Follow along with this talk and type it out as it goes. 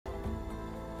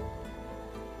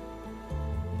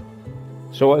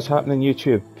So what's happening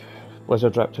YouTube?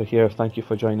 Blizzardraptor here, thank you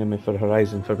for joining me for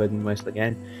Horizon Forbidden West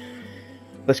again.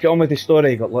 Let's get on with the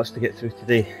story, got lots to get through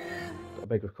today. Got a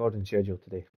big recording schedule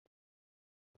today.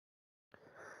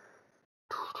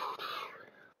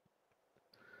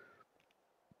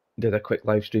 Did a quick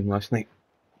live stream last night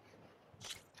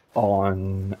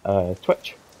on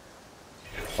Twitch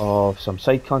of some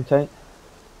side content,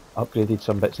 upgraded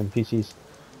some bits and pieces,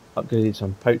 upgraded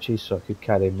some pouches so I could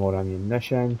carry more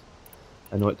ammunition.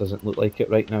 I know it doesn't look like it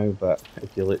right now, but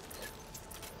if you look,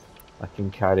 I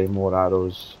can carry more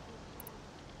arrows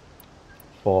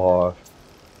for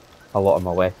a lot of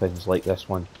my weapons, like this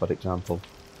one for example.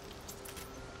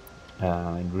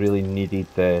 I really needed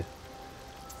the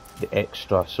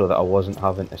extra so that I wasn't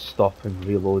having to stop and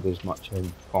reload as much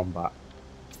in combat.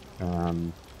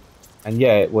 And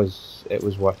yeah, it was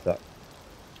worth it.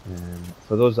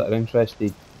 For those that are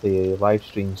interested, the live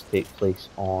streams take place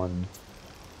on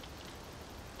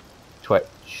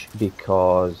Twitch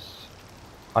because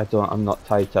I'm not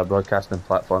tied to a broadcasting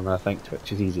platform, and I think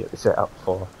Twitch is easier to set up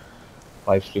for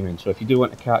live streaming. So if you do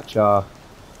want to catch a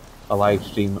live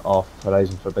stream of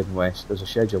Horizon Forbidden West, there's a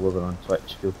schedule over on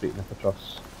Twitch, feel free to nip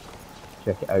across,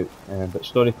 check it out. But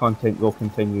story content will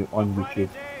continue on YouTube,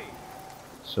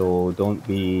 so don't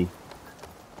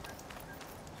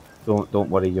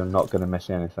worry, you're not going to miss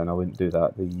anything. I wouldn't do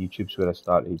that. The YouTube's where I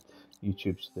started.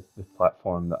 YouTube's the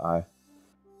platform that I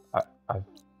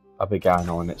began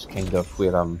on. It's kind of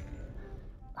where I'm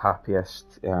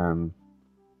happiest, and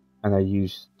I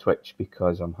use Twitch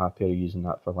because I'm happier using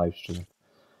that for live streaming.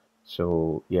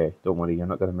 So yeah, don't worry, you're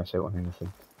not going to miss out on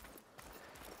anything.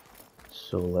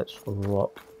 So let's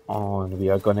rock on. We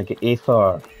are going to get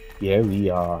Aether. Yeah, we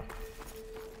are.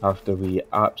 After we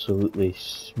absolutely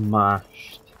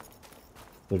smashed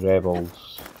the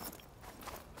rebels.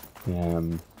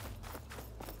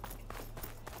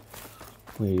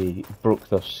 We broke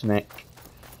their neck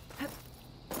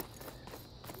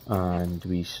and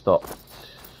we stopped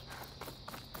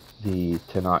the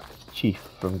Tanakh chief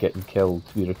from getting killed.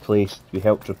 We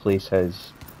helped replace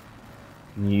his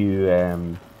new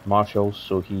marshals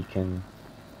so he can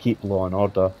keep law and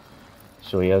order,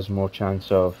 so he has more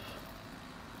chance of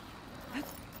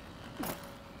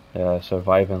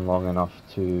surviving long enough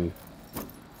to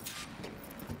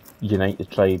unite the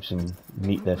tribes and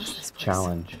meet this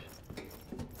challenge.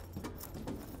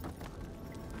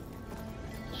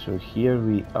 So here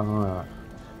we are.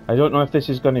 I don't know if this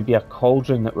is going to be a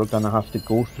cauldron that we're going to have to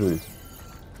go through.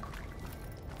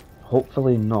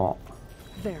 Hopefully not.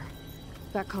 There.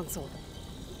 That console.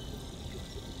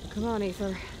 Come on,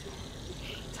 Aether.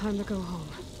 Time to go home.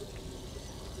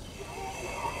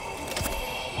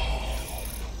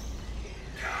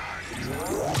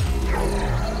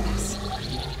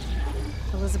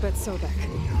 Elizabeth Sobek.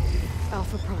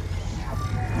 Alpha Prime.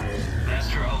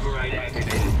 Master override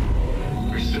activated.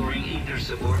 Restoring Aether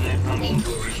subordinate function to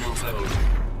original code.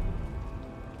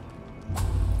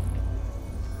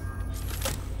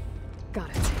 Got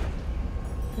it.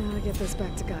 Now to get this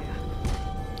back to Gaia.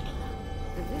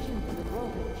 The vision for the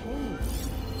world has changed.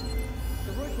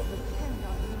 The work that was turned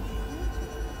on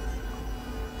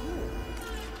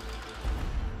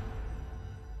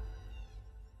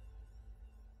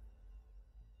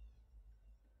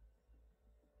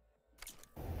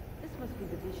This must be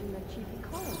the vision that Chief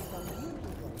Ecology saw years ago.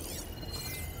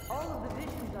 All of the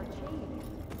visions are changed,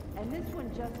 and this one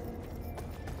just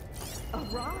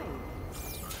arrived.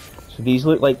 So these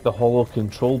look like the hollow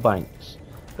control banks.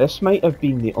 This might have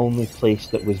been the only place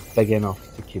that was big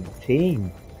enough to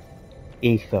contain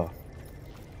Aether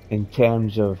in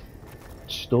terms of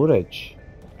storage.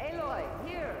 Aloy,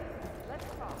 here! Let's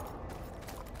talk.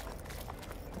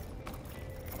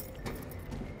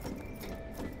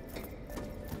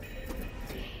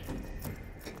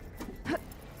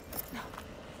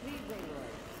 Please,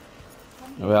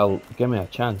 Aloy. Well, give me a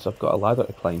chance, I've got a ladder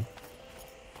to climb.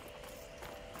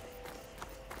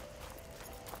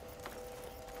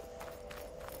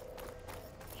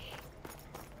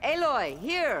 Aloy,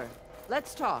 here!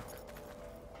 Let's talk.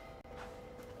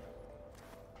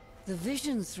 The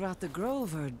visions throughout the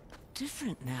grove are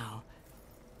different now.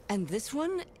 And this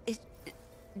one, it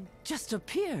just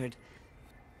appeared.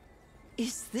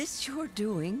 Is this your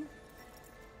doing?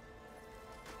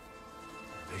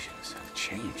 Visions have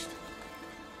changed.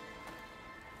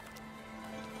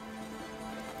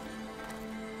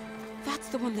 That's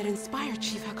the one that inspired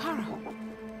Chief Hakara.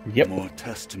 Yep. More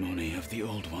testimony of the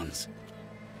old ones.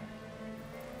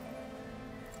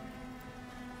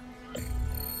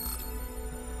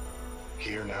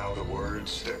 Hear now the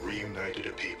words that reunited a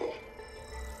people.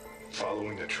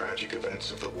 following the tragic events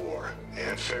of the war,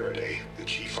 and Faraday, the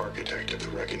chief architect of the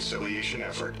reconciliation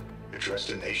effort,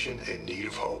 addressed a nation in need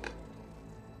of hope.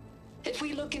 If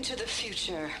we look into the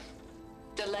future,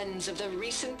 the lens of the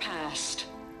recent past,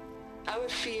 our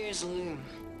fears loom.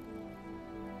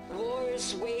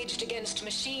 Wars waged against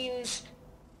machines,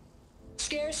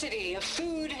 scarcity of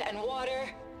food and water,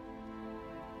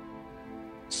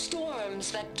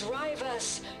 storms that drive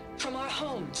us from our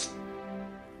homes.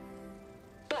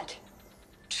 But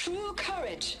true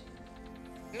courage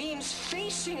means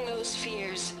facing those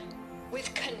fears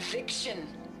with conviction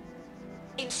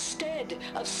instead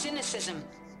of cynicism.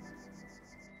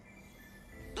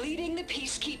 Leading the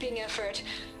peacekeeping effort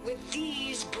with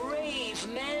these brave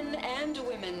men and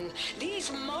women,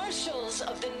 these marshals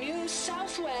of the new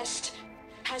Southwest,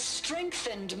 has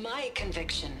strengthened my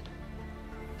conviction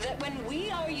that when we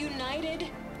are united,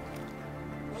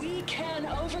 we can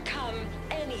overcome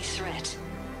any threat.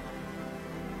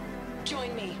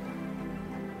 Join me.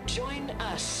 Join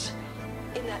us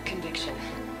in that conviction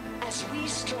as we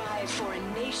strive for a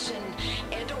nation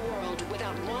and a world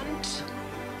without want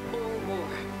or war.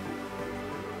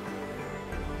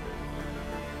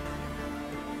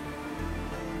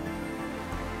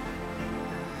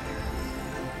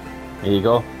 There you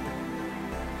go.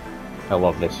 I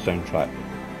love this soundtrack.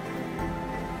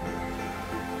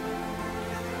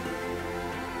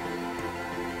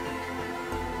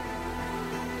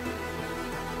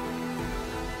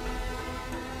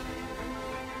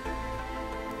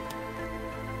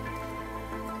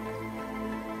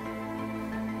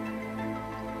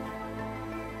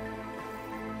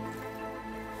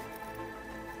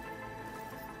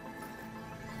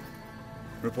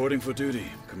 Reporting for duty,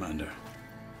 Commander.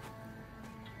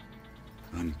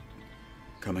 I'm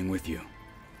coming with you.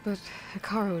 But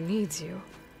Hikaru needs you.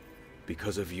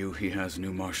 Because of you, he has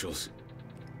new marshals.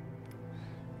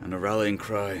 And a rallying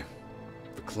cry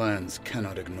the clans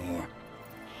cannot ignore.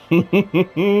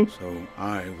 So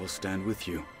I will stand with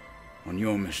you on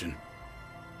your mission.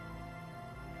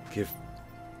 Give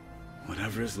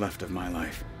whatever is left of my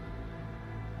life.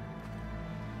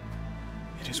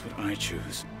 It is what I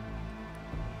choose.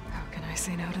 How can I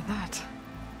say no to that?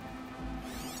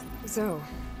 Zoe,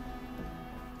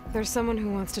 there's someone who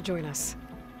wants to join us.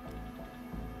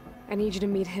 I need you to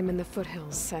meet him in the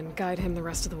foothills and guide him the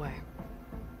rest of the way.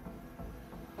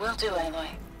 Will do, Aloy.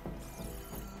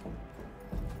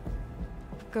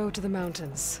 Go to the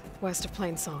mountains, west of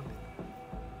Plainsong.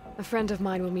 A friend of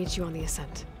mine will meet you on the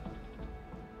ascent.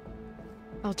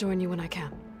 I'll join you when I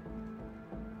can.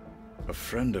 A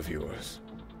friend of yours?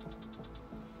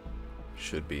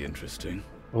 Should be interesting.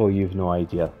 Oh, you've no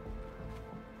idea.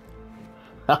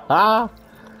 Haha!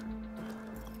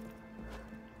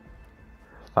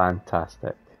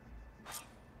 Fantastic.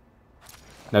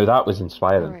 Now that was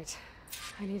inspiring. Alright,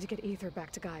 I need to get Aether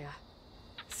back to Gaia.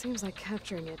 Seems like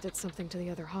capturing it did something to the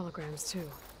other holograms too.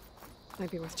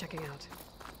 Might be worth checking out.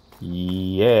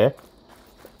 Yeah.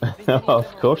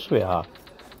 Of course we are.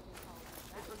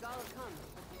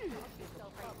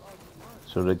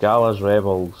 So Regala's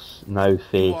rebels now You are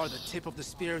the face... tip of the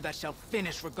spear that shall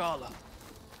finish Regala.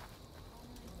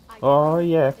 Oh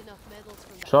yeah.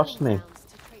 Trust me.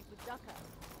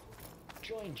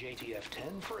 Join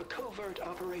JTF-10 for a covert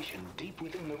operation deep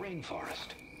within the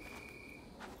rainforest.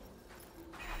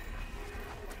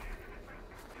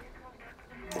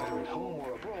 Whether at home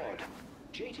or abroad,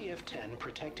 JTF-10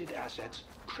 protected assets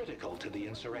critical to the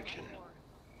insurrection.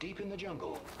 Deep in the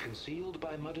jungle, concealed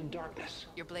by mud and darkness,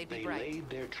 Your blade be they bright. laid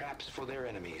their traps for their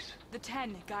enemies. The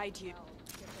 10 guide you.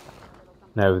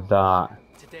 Now that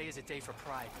Today is a day for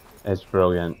pride. is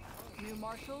brilliant. New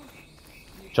marshals?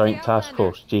 Joint Hey, Task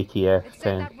Outlander. Force GTF It's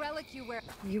 10. that relic you wear.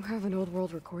 You have an old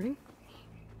world recording?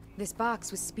 This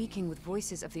box was speaking with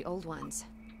voices of the old ones.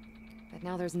 But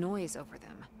now there's noise over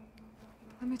them.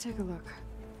 Let me take a look.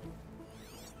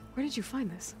 Where did you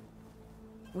find this?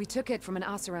 We took it from an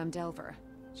Oseram Delver.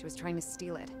 She was trying to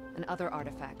steal it, and other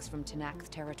artifacts from Tenakth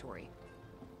territory.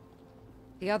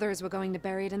 The others were going to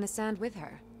bury it in the sand with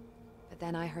her. But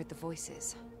then I heard the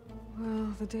voices.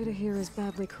 Well, the data here is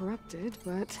badly corrupted,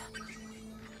 but...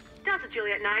 Delta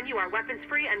Juliet 9, you are weapons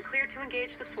free and clear to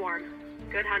engage the swarm.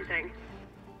 Good hunting.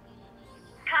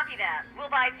 Copy that. We'll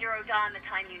buy Zero Dawn the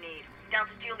time you need.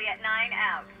 Delta Juliet 9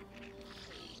 out.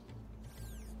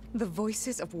 The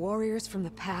voices of warriors from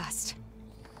the past.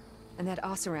 And that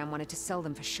Oseram wanted to sell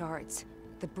them for shards.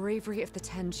 The bravery of the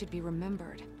 10 should be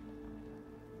remembered.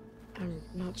 I'm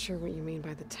not sure what you mean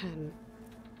by the 10.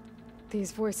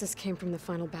 These voices came from the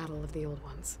final battle of the Old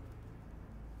Ones.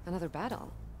 Another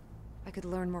battle? I could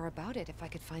learn more about it if I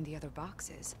could find the other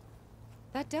boxes.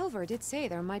 That Delver did say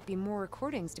there might be more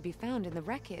recordings to be found in the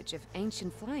wreckage of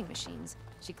ancient flying machines.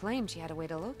 She claimed she had a way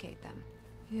to locate them.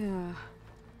 Yeah.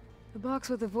 The box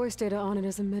with the voice data on it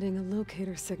is emitting a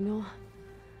locator signal.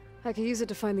 I could use it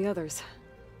to find the others.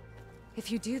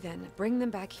 If you do then, bring them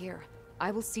back here.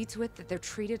 I will see to it that they're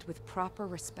treated with proper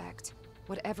respect.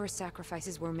 Whatever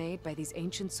sacrifices were made by these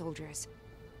ancient soldiers,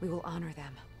 we will honor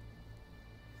them.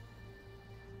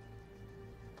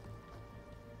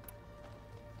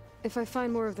 If I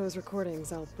find more of those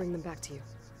recordings, I'll bring them back to you.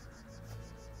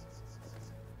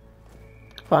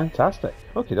 Fantastic.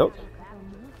 Okie doke.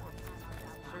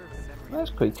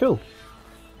 That's quite cool.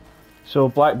 So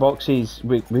black boxes,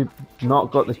 we've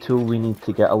not got the tool we need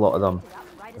to get a lot of them.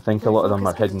 I think a lot of them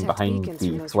are hidden behind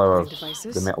the flowers,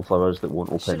 the metal flowers that won't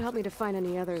Should open. help me to find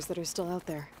any others that are still out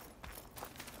there.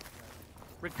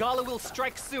 Regala will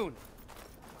strike soon.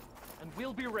 And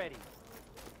we'll be ready.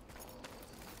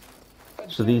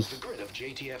 So these... the grid of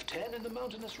JTF-10 in the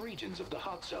mountainous regions of the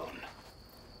hot zone.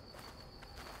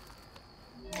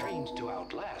 Trained to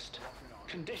outlast,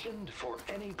 conditioned for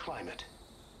any climate.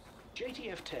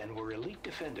 JTF-10 were elite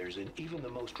defenders in even the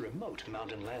most remote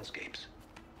mountain landscapes.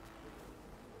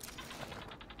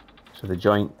 So the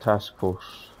Joint Task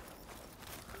Force.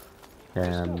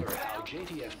 Discover how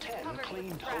JTF-10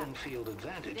 claimed home field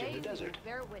advantage in the desert.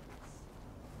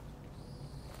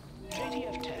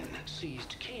 JTF-10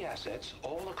 seized key assets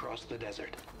all across the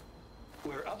desert.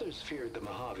 Where others feared the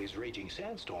Mojave's raging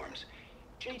sandstorms,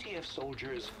 JTF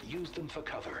soldiers used them for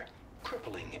cover,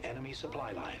 crippling enemy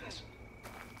supply lines.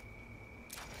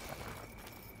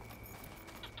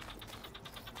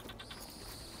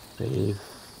 Brave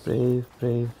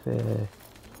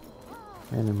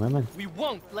men and women. We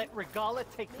won't let Regala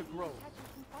take the grove.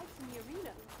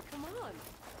 Come on.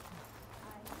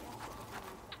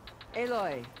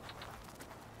 Aloy.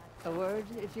 A word,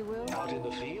 if you will? Out in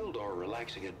the field or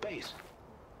relaxing at base,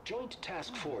 Joint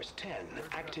Task Force 10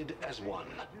 acted as one.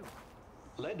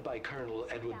 Led by Colonel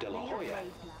Edward de la Hoya,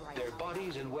 their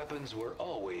bodies and weapons were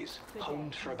always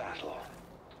honed for battle.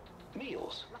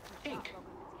 Meals, ink,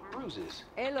 bruises.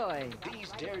 Aloy.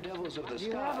 These daredevils of the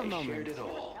You have a sky moment. shared it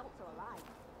all.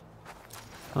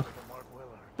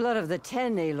 Blood of the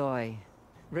Ten, Aloy.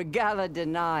 Regala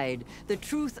denied. The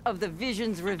truth of the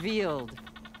visions revealed.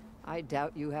 I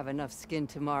doubt you have enough skin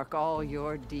to mark all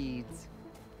your deeds.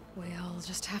 We'll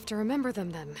just have to remember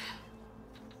them then.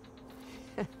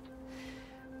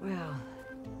 Well,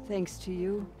 thanks to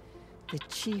you, the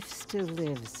Chief still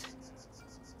lives.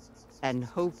 And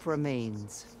hope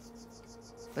remains.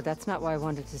 But that's not why I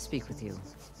wanted to speak with you.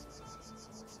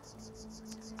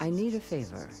 I need a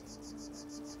favor.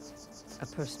 A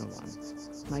personal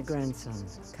one. My grandson,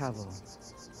 Cavo.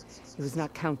 He was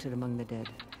not counted among the dead,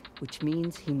 which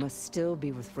means he must still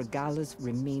be with Regala's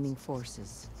remaining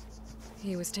forces.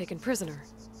 He was taken prisoner.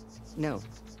 No.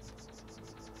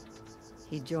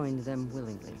 He joined them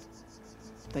willingly.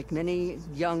 Like many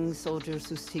young soldiers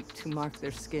who seek to mark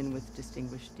their skin with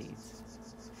distinguished deeds.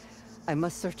 I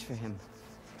must search for him.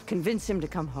 Convince him to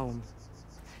come home.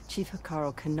 Chief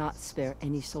Hikaru cannot spare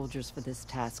any soldiers for this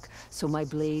task, so my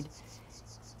blade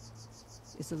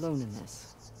is alone in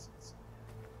this.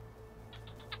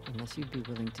 Unless you'd be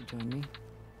willing to join me.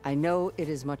 I know it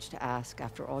is much to ask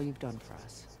after all you've done for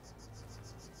us.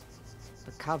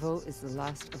 But Cavo is the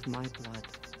last of my blood.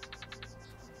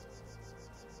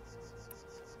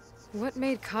 What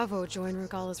made Cavo join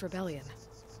Regala's rebellion?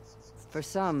 For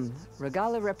some,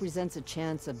 Regala represents a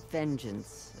chance of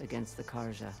vengeance against the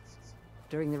Karja.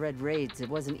 During the Red Raids, it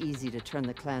wasn't easy to turn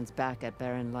the clans back at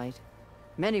Barren Light.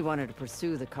 Many wanted to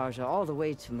pursue the Karja all the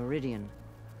way to Meridian.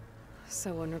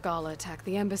 So when Regala attacked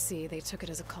the embassy, they took it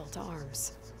as a call to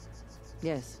arms.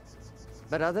 Yes.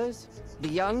 But others, the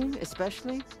young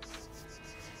especially,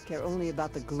 care only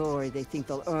about the glory they think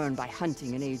they'll earn by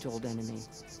hunting an age-old enemy.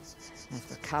 As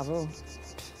for Cavo, it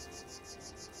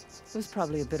was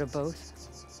probably a bit of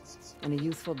both. And a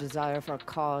youthful desire for a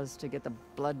cause to get the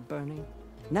blood burning.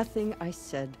 Nothing I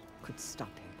said could stop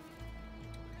him.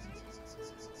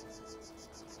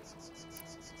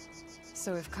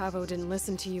 So if Cavo didn't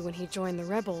listen to you when he joined the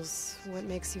rebels, what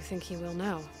makes you think he will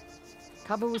now?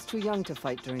 Cavo was too young to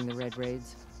fight during the Red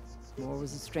Raids. War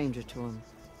was a stranger to him.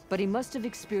 But he must have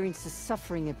experienced the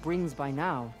suffering it brings by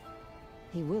now.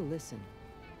 He will listen.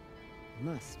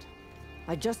 Must.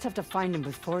 I just have to find him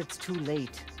before it's too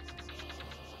late.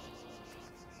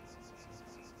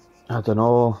 I don't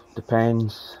know,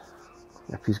 depends.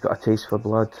 If he's got a taste for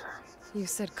blood. You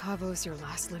said Cavo's your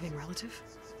last living relative?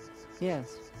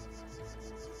 Yes.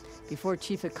 Before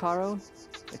Chief Hikaru,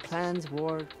 the clans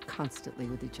warred constantly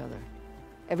with each other.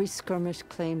 Every skirmish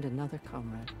claimed another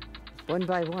comrade. One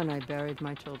by one, I buried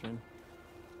my children.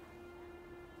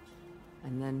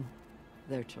 And then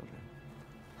their children.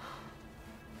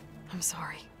 I'm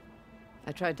sorry.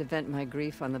 I tried to vent my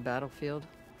grief on the battlefield,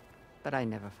 but I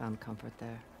never found comfort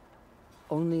there.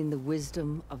 Only in the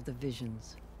wisdom of the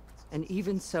visions. And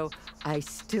even so, I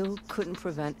still couldn't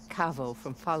prevent Cavo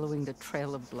from following the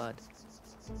trail of blood.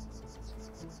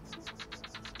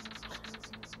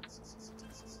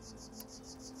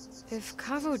 If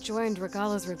Cavo joined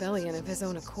Regala's rebellion of his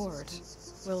own accord,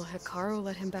 will Hikaru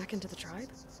let him back into the tribe?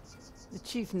 The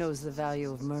chief knows the value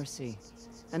of mercy,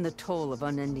 and the toll of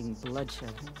unending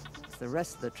bloodshed. It's the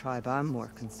rest of the tribe I'm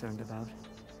more concerned about.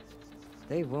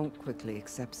 They won't quickly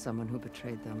accept someone who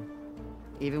betrayed them.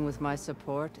 Even with my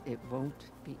support, it won't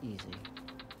be easy.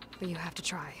 But you have to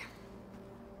try.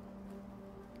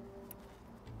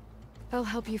 I'll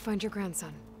help you find your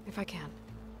grandson, if I can.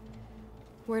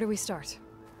 Where do we start?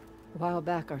 A while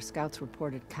back, our scouts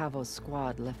reported Cavo's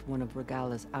squad left one of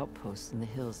Regala's outposts in the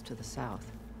hills to the south.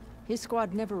 His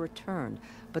squad never returned,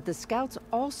 but the scouts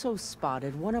also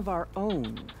spotted one of our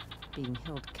own being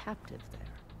held captive there.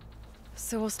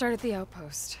 So we'll start at the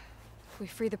outpost. If we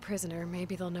free the prisoner,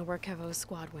 maybe they'll know where Cavo's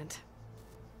squad went.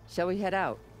 Shall we head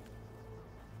out?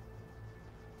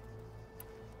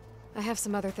 I have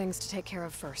some other things to take care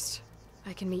of first.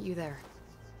 I can meet you there.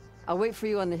 I'll wait for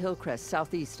you on the hill crest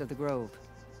southeast of the grove.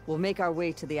 We'll make our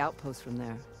way to the outpost from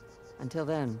there. Until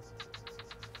then,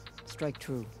 strike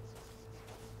true.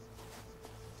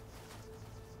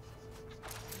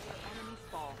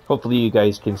 Hopefully you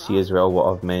guys can see as well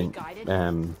what I've meant.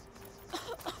 I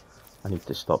need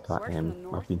to stop that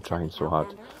I've been trying so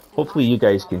hard. Hopefully you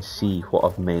guys can see what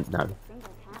I've meant now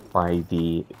by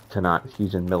the Tenakth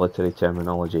using military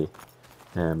terminology.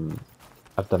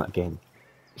 I've done it again.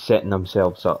 Setting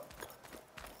themselves up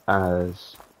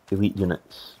as elite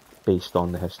units based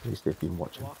on the histories they've been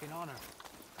watching.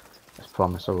 I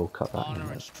promise I will cut that in.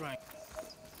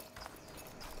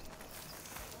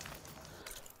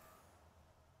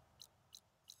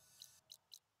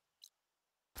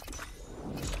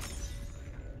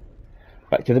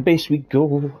 Back to the base we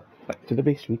go. Back to the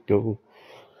base we go.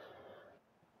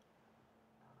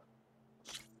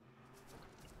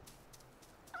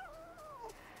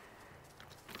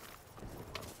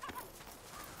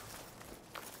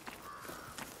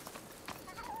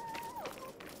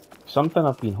 Something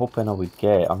I've been hoping I would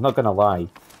get, I'm not gonna lie,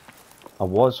 I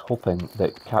was hoping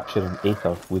that capturing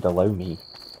Aether would allow me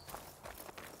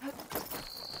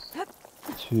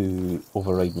to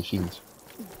override machines.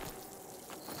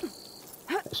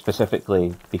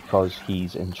 Specifically because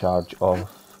he's in charge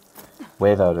of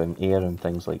weather and air and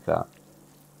things like that.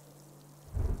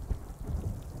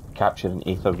 Capturing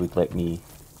Aether would let me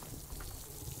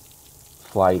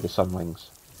fly the sunwings.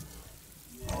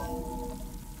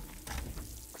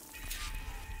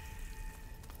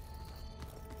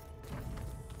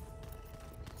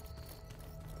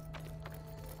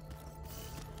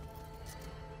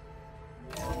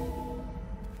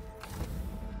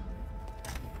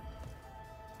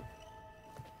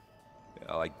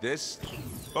 Like this?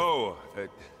 Oh,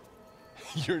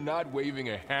 you're not waving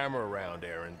a hammer around,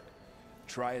 Aaron.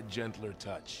 Try a gentler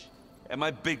touch. And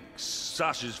my big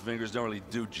sausage fingers don't really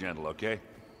do gentle, okay?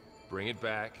 Bring it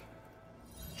back.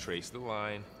 Trace the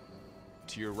line.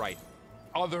 To your right.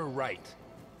 Other right.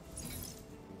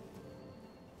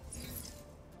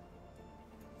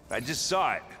 I just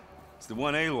saw it. It's the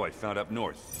one Aloy found up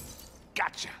north.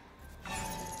 Gotcha!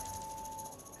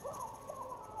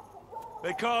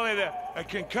 They call it a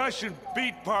concussion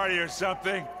beat party or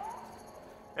something.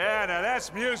 Yeah, now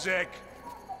that's music.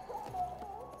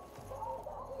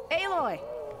 Aloy!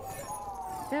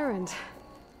 Erend,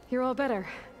 you're all better.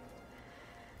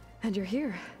 And you're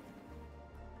here.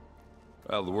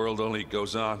 Well, the world only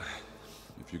goes on.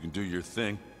 If you can do your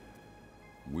thing.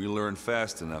 We learn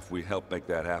fast enough, we help make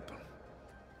that happen.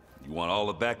 You want all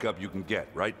the backup you can get,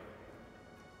 right?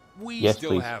 We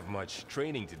still have much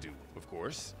training to do, of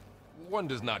course. One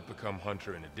does not become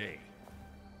hunter in a day.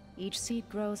 Each seed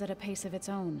grows at a pace of its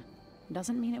own.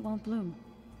 Doesn't mean it won't bloom.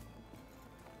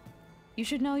 You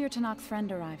should know your Tenakth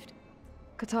friend arrived.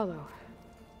 Katalo.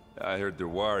 I heard their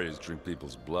warriors drink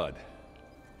people's blood.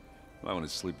 I want to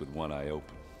sleep with one eye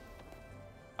open.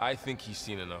 I think he's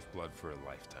seen enough blood for a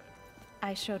lifetime.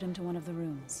 I showed him to one of the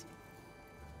rooms.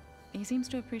 He seems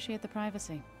to appreciate the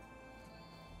privacy.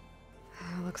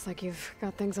 Looks like you've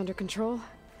got things under control.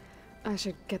 I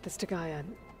should get this to Gaia.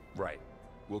 Right.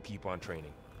 We'll keep on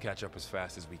training. Catch up as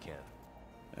fast as we can.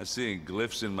 I'm seeing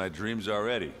glyphs in my dreams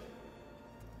already.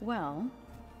 Well,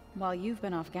 while you've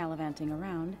been off gallivanting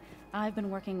around, I've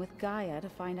been working with Gaia to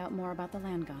find out more about the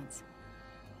land gods.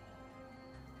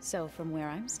 So from where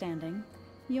I'm standing,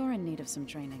 you're in need of some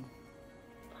training.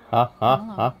 Ha ha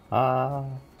ha ha.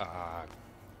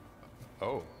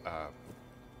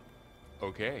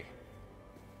 Okay.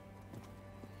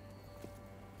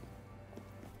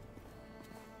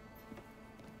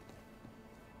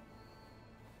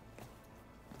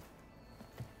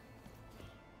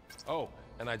 Oh,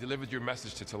 and I delivered your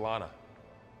message to Talana.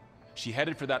 She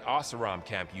headed for that Oseram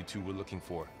camp you two were looking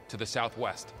for, to the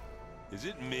southwest. Is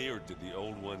it me, or did the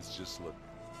old ones just look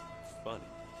funny?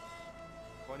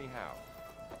 Funny how?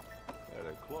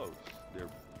 They're close. They're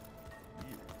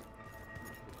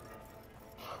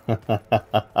weird.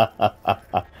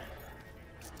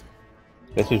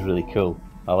 This is really cool.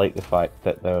 I like the fact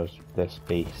that there's this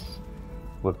base.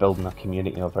 We're building a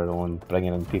community of our own,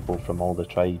 bringing in people from all the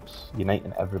tribes,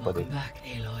 uniting everybody. Welcome back,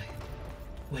 Aloy.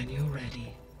 When you're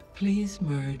ready, please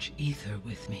merge Aether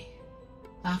with me.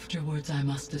 Afterwards, I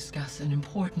must discuss an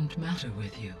important matter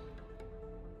with you.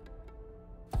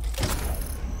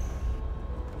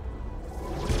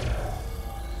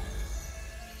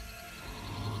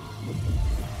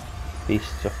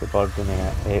 Beasts of the bird and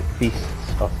air,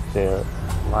 beasts of the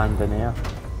land and air.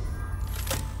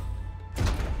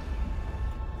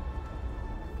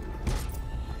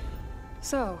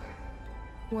 So,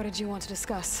 what did you want to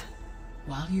discuss?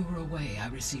 While you were away, I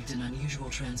received an unusual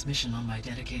transmission on my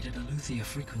dedicated Aletheia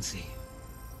frequency.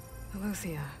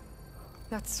 Aletheia.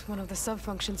 That's one of the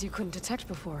sub-functions you couldn't detect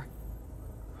before.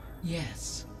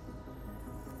 Yes.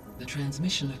 The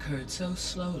transmission occurred so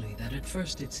slowly that at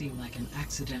first it seemed like an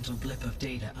accidental blip of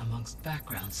data amongst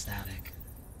background static.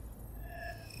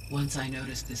 Once I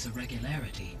noticed this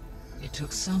irregularity, it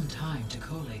took some time to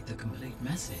collate the complete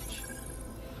message.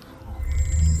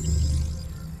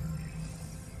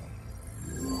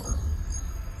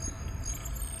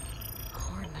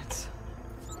 Coordinates.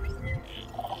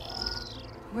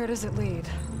 Where does it lead?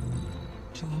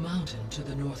 To a mountain to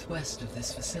the northwest of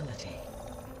this facility.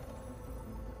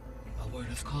 A word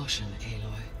of caution,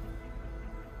 Aloy.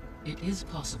 It is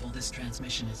possible this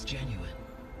transmission is genuine.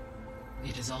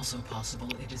 It is also possible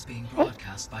it is being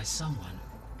broadcast by someone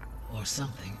or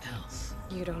something else.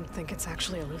 You don't think it's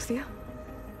actually Aletheia?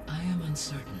 I am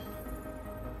uncertain.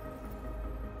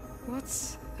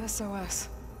 What's SOS?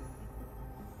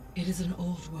 It is an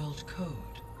old world code.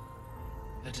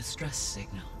 A distress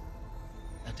signal.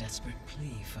 A desperate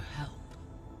plea for help.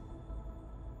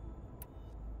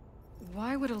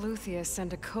 Why would Aletheia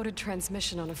send a coded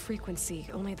transmission on a frequency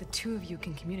only the two of you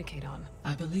can communicate on?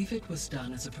 I believe it was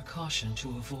done as a precaution to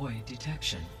avoid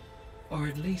detection, or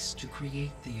at least to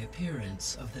create the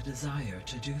appearance of the desire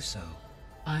to do so.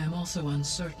 I am also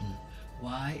uncertain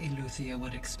why Aletheia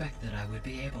would expect that I would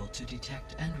be able to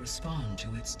detect and respond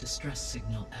to its distress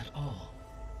signal at all.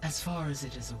 As far as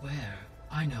it is aware,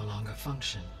 I no longer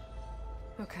function.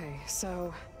 Okay,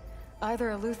 so either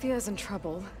Aletheia is in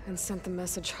trouble and sent the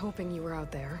message hoping you were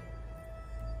out there,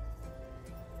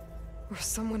 or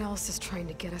someone else is trying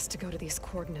to get us to go to these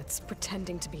coordinates,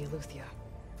 pretending to be Aletheia.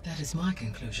 That is my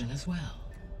conclusion as well.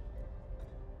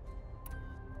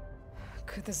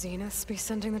 Could the Zeniths be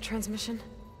sending the transmission?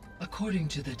 According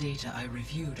to the data I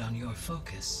reviewed on your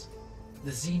focus,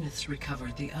 the Zeniths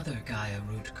recovered the other Gaia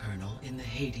root kernel in the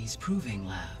Hades Proving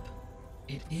Lab.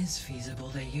 It is feasible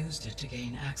they used it to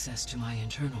gain access to my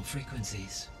internal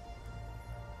frequencies.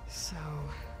 So,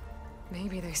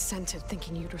 maybe they sent it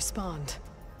thinking you'd respond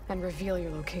and reveal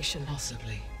your location.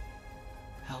 Possibly.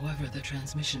 However, the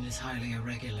transmission is highly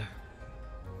irregular.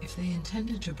 If they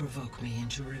intended to provoke me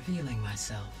into revealing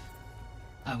myself,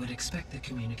 I would expect the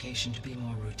communication to be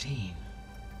more routine.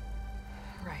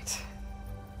 Right.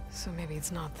 So maybe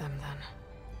it's not them then.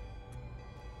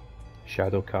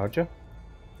 Shadow Carja?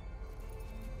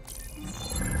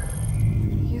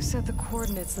 You said the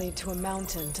coordinates lead to a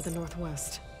mountain to the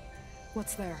northwest.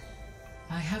 What's there?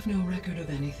 I have no record of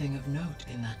anything of note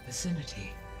in that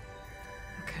vicinity.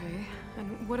 Okay,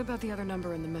 and what about the other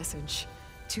number in the message?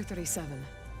 237.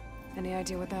 Any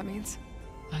idea what that means?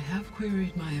 I have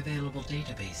queried my available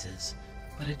databases,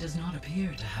 but it does not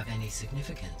appear to have any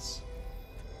significance.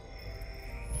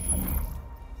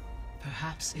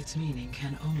 Perhaps its meaning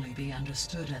can only be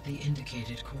understood at the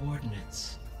indicated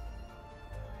coordinates.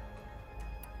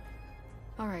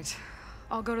 All right,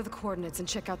 I'll go to the coordinates and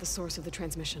check out the source of the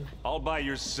transmission. All by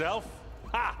yourself?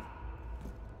 Ha!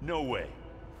 No way.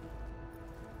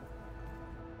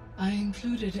 I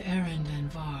included Erend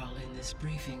and Varl in this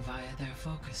briefing via their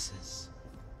focuses.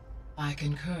 I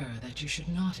concur that you should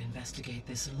not investigate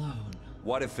this alone.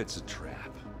 What if it's a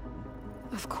trap?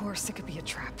 Of course it could be a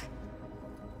trap.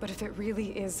 But if it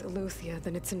really is Aletheia,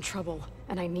 then it's in trouble,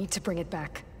 and I need to bring it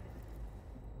back.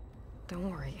 Don't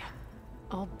worry.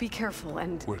 I'll be careful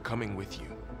and... We're coming with you.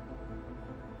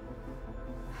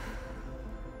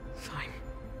 Fine.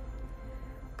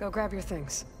 Go grab your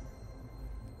things.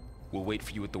 We'll wait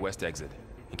for you at the west exit,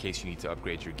 in case you need to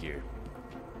upgrade your gear.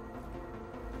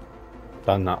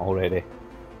 Done that already.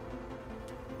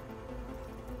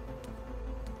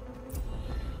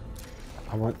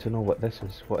 I want to know what this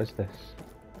is. What is this?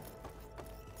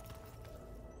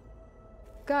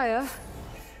 Gaia,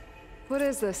 what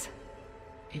is this?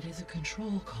 It is a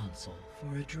control console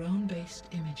for a drone-based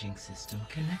imaging system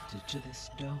connected to this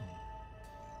dome.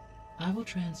 I will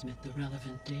transmit the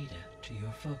relevant data to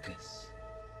your focus.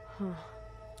 Huh.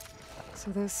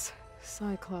 So this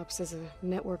Cyclops is a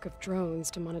network of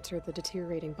drones to monitor the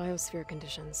deteriorating biosphere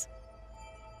conditions.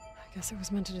 I guess it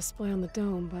was meant to display on the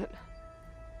dome, but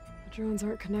the drones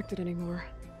aren't connected anymore.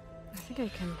 I think I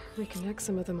can reconnect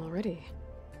some of them already.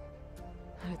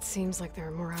 And it seems like there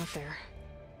are more out there.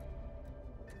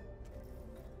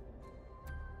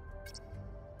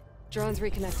 Drone's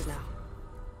reconnected now.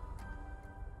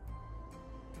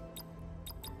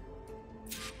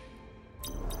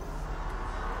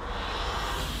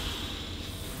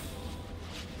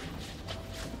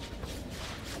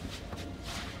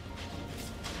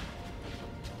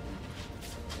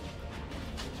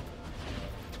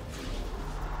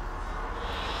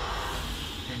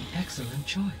 An excellent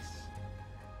choice.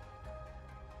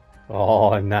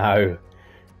 Oh no.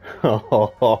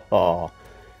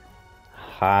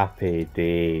 Happy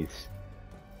days.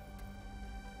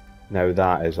 Now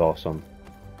that is awesome.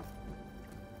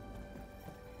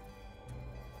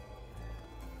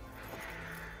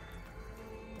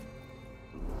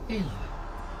 Aloy.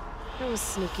 That was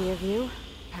sneaky of you,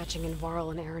 patching in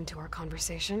Varl and Aaron to our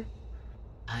conversation.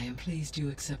 I am pleased you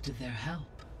accepted their help.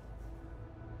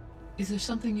 Is there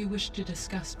something you wish to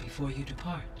discuss before you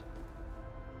depart?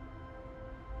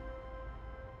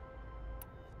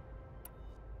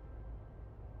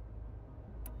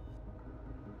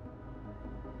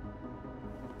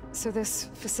 So this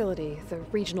facility, the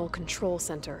Regional Control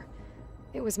Center,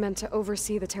 it was meant to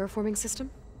oversee the terraforming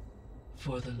system?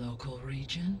 For the local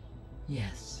region?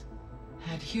 Yes.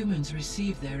 Had humans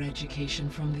received their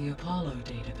education from the Apollo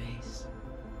database,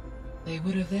 they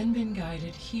would have then been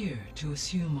guided here to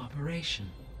assume operation.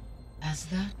 As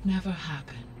that never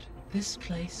happened, this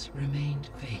place remained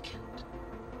vacant.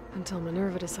 Until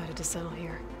Minerva decided to settle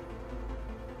here.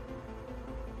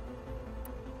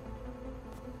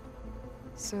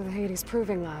 So the Hades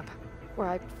Proving Lab, where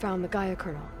I found the Gaia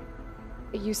kernel,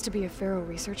 it used to be a Pharaoh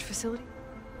research facility?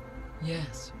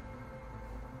 Yes.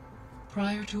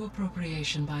 Prior to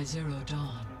appropriation by Zero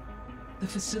Dawn, the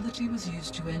facility was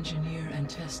used to engineer and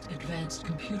test advanced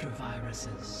computer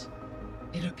viruses.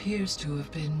 It appears to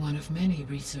have been one of many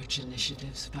research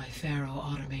initiatives by Pharaoh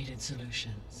Automated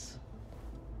Solutions.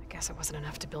 I guess it wasn't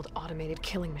enough to build automated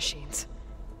killing machines.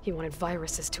 He wanted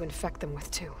viruses to infect them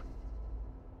with too.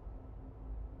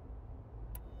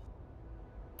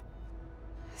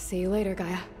 See you later,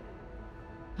 Gaia.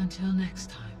 Until next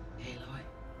time, Aloy.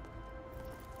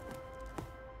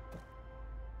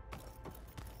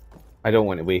 I don't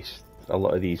want to waste a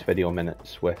lot of these video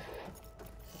minutes with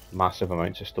massive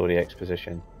amounts of story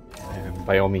exposition.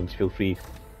 By all means, feel free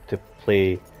to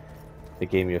play the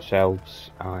game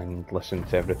yourselves and listen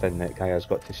to everything that Gaia's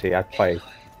got to say. I'd play.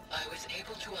 I was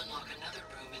able to unlock another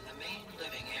room in the main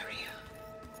living area.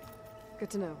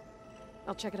 Good to know.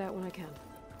 I'll check it out when I can.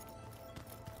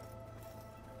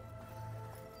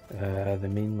 The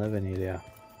main living area.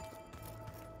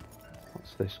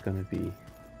 What's this gonna be?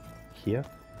 Here?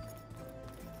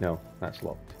 No, that's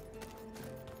locked.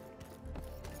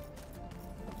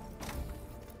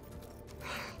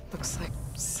 Looks like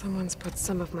someone's put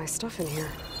some of my stuff in here.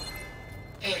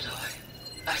 Aloy,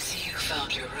 I see you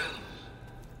found your room.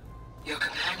 Your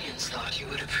companions thought you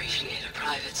would appreciate a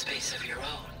private space of your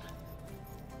own.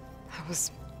 That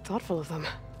was thoughtful of them.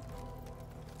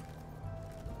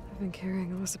 I've been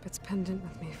carrying Elizabeth's pendant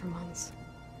with me for months.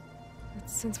 But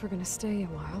since we're gonna stay a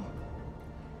while,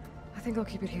 I think I'll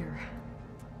keep it here,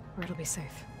 where it'll be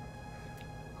safe.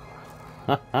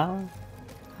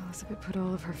 Elizabeth put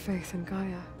all of her faith in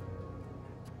Gaia.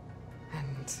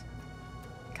 And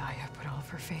Gaia put all of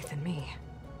her faith in me.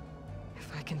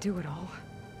 If I can do it all,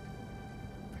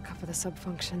 recover the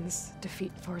subfunctions,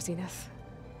 defeat Varzineth,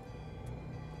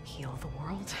 heal the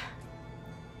world,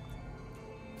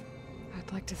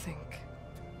 I'd like to think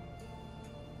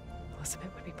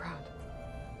Elizabeth would be proud.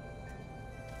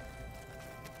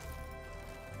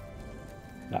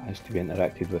 That has to be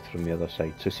interacted with from the other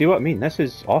side. So see what I mean? This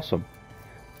is awesome.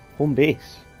 Home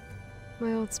base.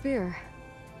 My old spear.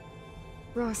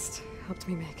 Rust helped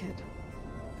me make it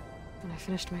when I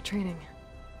finished my training.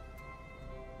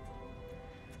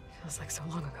 Feels like so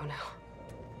long ago now.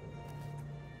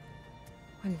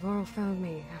 When Varl found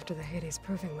me after the Hades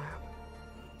proving lab,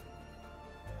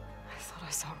 I thought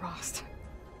I saw Rost.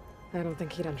 I don't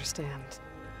think he'd understand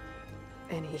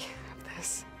any of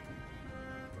this.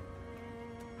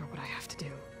 Or what I have to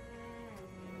do.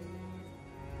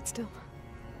 But still.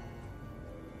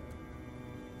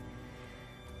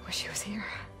 Wish he was here.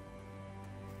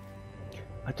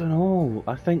 I don't know.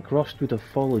 I think Rost would have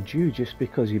followed you just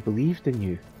because he believed in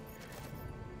you.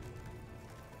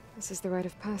 This is the rite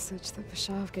of passage that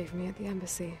Vashav gave me at the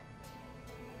embassy.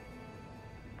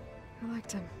 I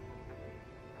liked him.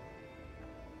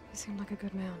 He seemed like a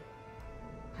good man.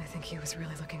 I think he was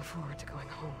really looking forward to going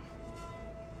home.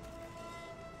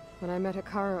 When I met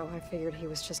Hikaru, I figured he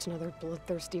was just another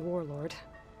bloodthirsty warlord.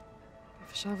 But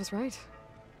Vashav was right.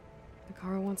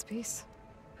 Hikaru wants peace.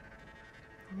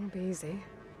 It won't be easy.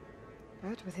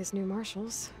 But with his new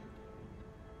marshals,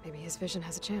 maybe his vision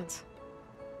has a chance.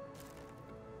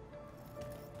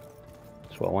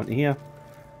 That's what I want to hear.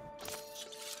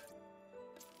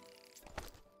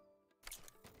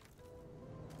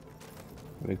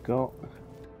 There we go.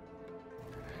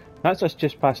 That's us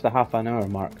just past the half an hour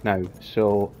mark now,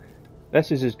 so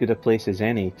this is as good a place as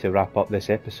any to wrap up this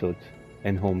episode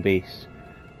in home base.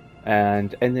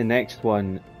 And in the next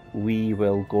one, we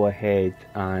will go ahead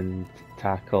and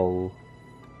tackle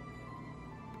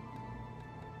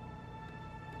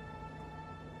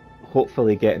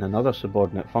hopefully getting another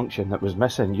subordinate function that was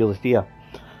missing, Eulothea.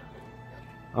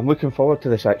 I'm looking forward to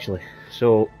this actually,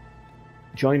 so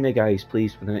join me guys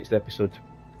please for the next episode.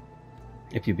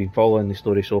 If you've been following the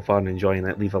story so far and enjoying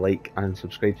it, leave a like and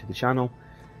subscribe to the channel.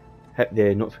 Hit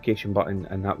the notification button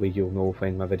and that way you'll know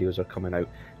when my videos are coming out.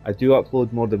 I do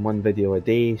upload more than one video a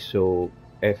day, so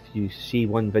if you see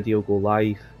one video go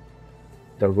live,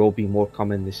 there will be more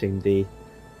coming the same day.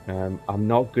 I'm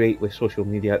not great with social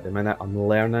media at the minute. I'm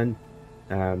learning,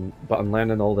 but I'm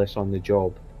learning all this on the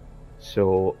job.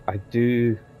 So I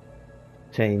do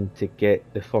tend to get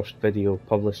the first video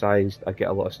publicised. I get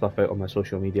a lot of stuff out on my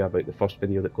social media about the first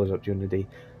video that goes up during the day,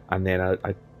 and then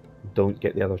I don't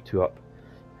get the other two up.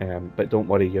 But don't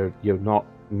worry, you're not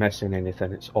missing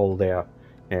anything. It's all there.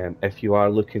 If you are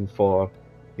looking for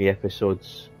the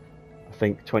episodes, I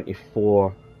think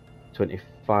 24,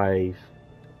 25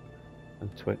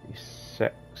 and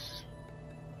 26,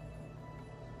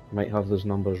 I might have those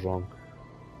numbers wrong.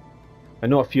 I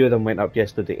know a few of them went up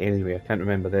yesterday anyway. I can't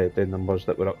remember the numbers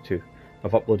that we're up to.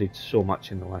 I've uploaded so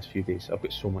much in the last few days. I've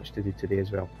got so much to do today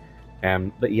as well.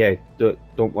 But yeah,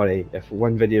 don't worry. If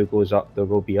one video goes up, there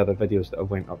will be other videos that have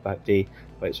went up that day.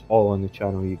 But it's all on the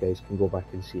channel. You guys can go back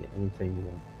and see it anytime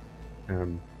you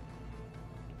want.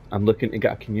 I'm looking to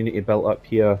get a community built up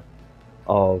here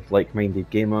of like-minded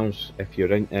gamers. If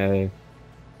you're into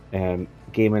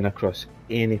gaming across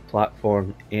any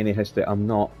platform, any history, I'm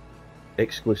not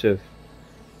exclusive.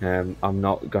 I'm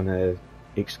not gonna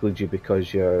exclude you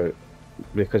because of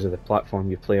the platform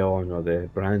you play on or the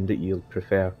brand that you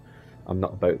prefer. I'm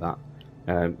not about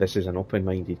that. This is an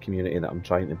open-minded community that I'm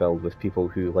trying to build with people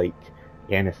who like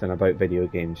anything about video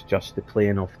games, just the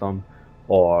playing of them,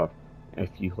 or if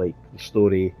you like the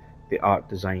story, the art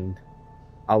design.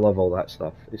 I love all that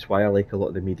stuff. It's why I like a lot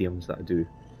of the mediums that I do.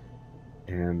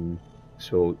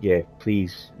 So yeah,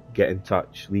 please get in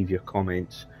touch, leave your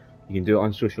comments. You can do it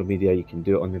on social media, you can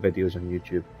do it on the videos on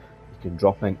YouTube, you can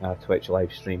drop into a Twitch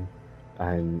live stream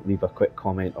and leave a quick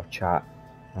comment or chat.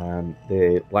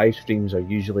 The live streams are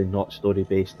usually not story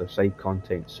based, they're side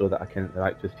content so that I can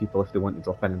interact with people if they want to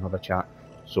drop in another chat,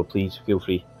 so please feel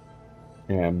free.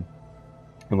 And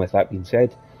with that being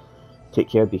said, take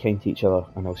care, be kind to each other,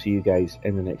 and I'll see you guys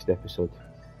in the next episode.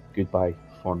 Goodbye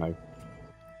for now.